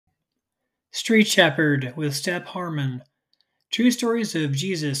Street Shepherd with Step Harmon. True stories of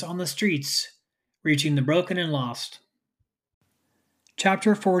Jesus on the streets, reaching the broken and lost.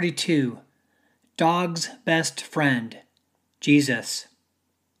 Chapter 42. Dog's Best Friend, Jesus.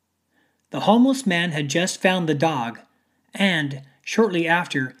 The homeless man had just found the dog, and, shortly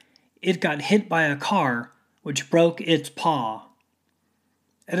after, it got hit by a car, which broke its paw.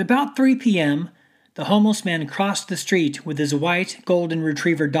 At about 3 p.m., the homeless man crossed the street with his white golden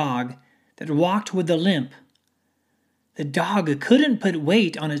retriever dog that walked with a limp. The dog couldn't put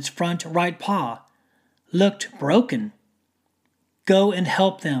weight on its front right paw, looked broken. "Go and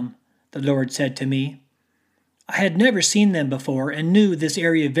help them," the Lord said to me. I had never seen them before and knew this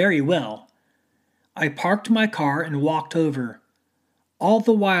area very well. I parked my car and walked over. All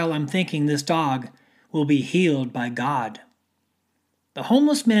the while I'm thinking this dog will be healed by God. The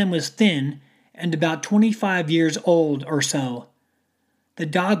homeless man was thin and about 25 years old or so. The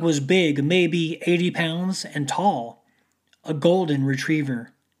dog was big, maybe 80 pounds, and tall, a golden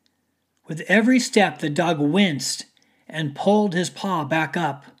retriever. With every step, the dog winced and pulled his paw back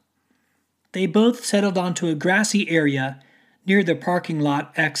up. They both settled onto a grassy area near the parking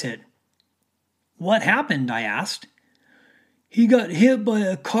lot exit. "What happened?" I asked. "He got hit by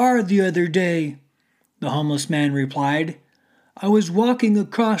a car the other day," the homeless man replied. "I was walking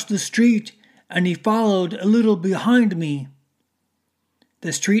across the street and he followed a little behind me."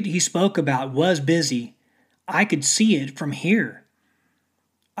 The street he spoke about was busy. I could see it from here.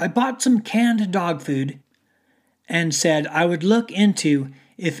 I bought some canned dog food and said I would look into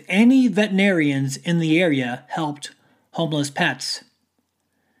if any veterinarians in the area helped homeless pets.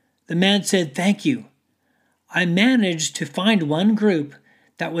 The man said thank you. I managed to find one group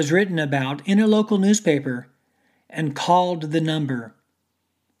that was written about in a local newspaper and called the number.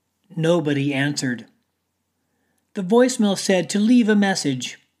 Nobody answered. The voicemail said to leave a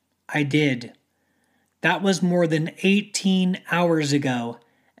message. I did. That was more than 18 hours ago,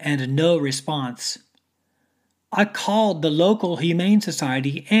 and no response. I called the local Humane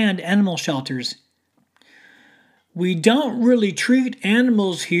Society and animal shelters. "We don't really treat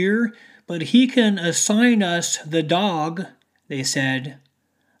animals here, but he can assign us the dog," they said.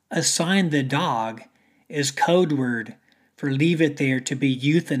 Assign the dog is code word for leave it there to be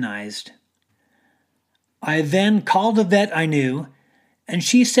euthanized. I then called a vet I knew, and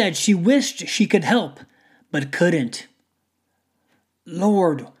she said she wished she could help, but couldn't.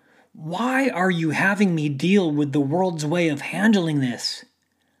 "Lord, why are you having me deal with the world's way of handling this?"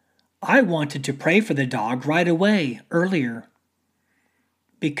 I wanted to pray for the dog right away, earlier.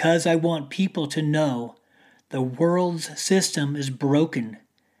 Because I want people to know the world's system is broken,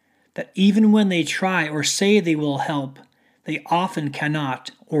 that even when they try or say they will help, they often cannot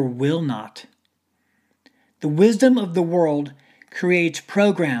or will not. The wisdom of the world creates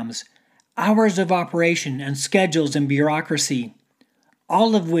programs, hours of operation, and schedules and bureaucracy,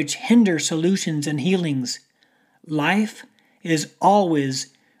 all of which hinder solutions and healings. Life is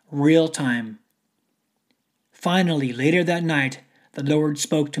always real time. Finally, later that night, the Lord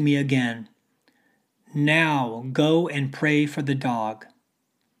spoke to me again. "Now go and pray for the dog."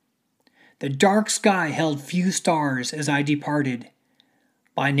 The dark sky held few stars as I departed.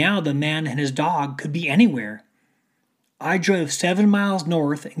 By now the man and his dog could be anywhere. I drove 7 miles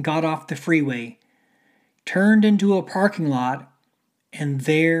north and got off the freeway, turned into a parking lot, and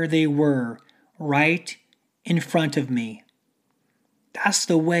there they were, right in front of me. That's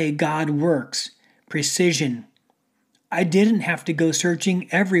the way God works, precision. I didn't have to go searching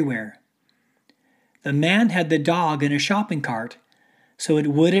everywhere. The man had the dog in a shopping cart, so it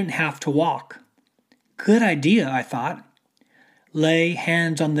wouldn't have to walk. Good idea, I thought. "Lay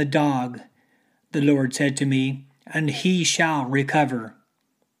hands on the dog," the Lord said to me, "and he shall recover."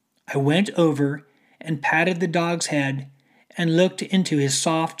 I went over and patted the dog's head and looked into his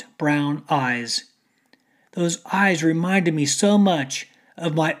soft brown eyes. Those eyes reminded me so much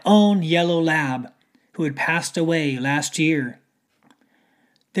of my own yellow lab who had passed away last year.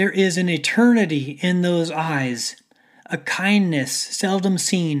 There is an eternity in those eyes, a kindness seldom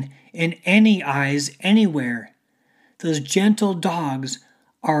seen in any eyes anywhere. Those gentle dogs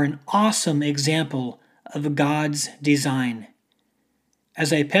are an awesome example of God's design.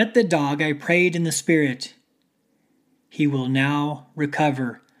 As I pet the dog, I prayed in the Spirit. "He will now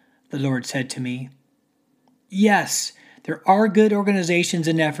recover," the Lord said to me. Yes, there are good organizations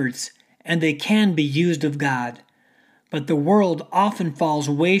and efforts, and they can be used of God. But the world often falls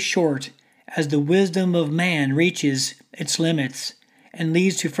way short as the wisdom of man reaches its limits and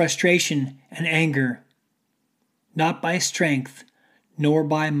leads to frustration and anger. Not by strength, nor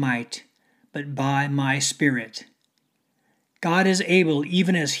by might, but by my Spirit. God is able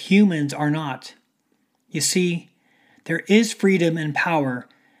even as humans are not. You see, there is freedom and power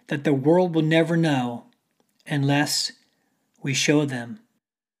that the world will never know unless we show them.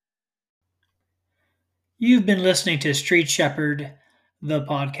 You've been listening to Street Shepherd, the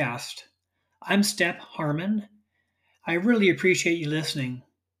podcast. I'm Step Harmon. I really appreciate you listening.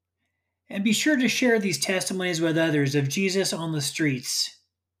 And be sure to share these testimonies with others of Jesus on the streets.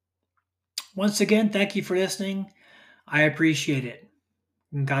 Once again, thank you for listening. I appreciate it.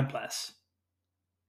 God bless.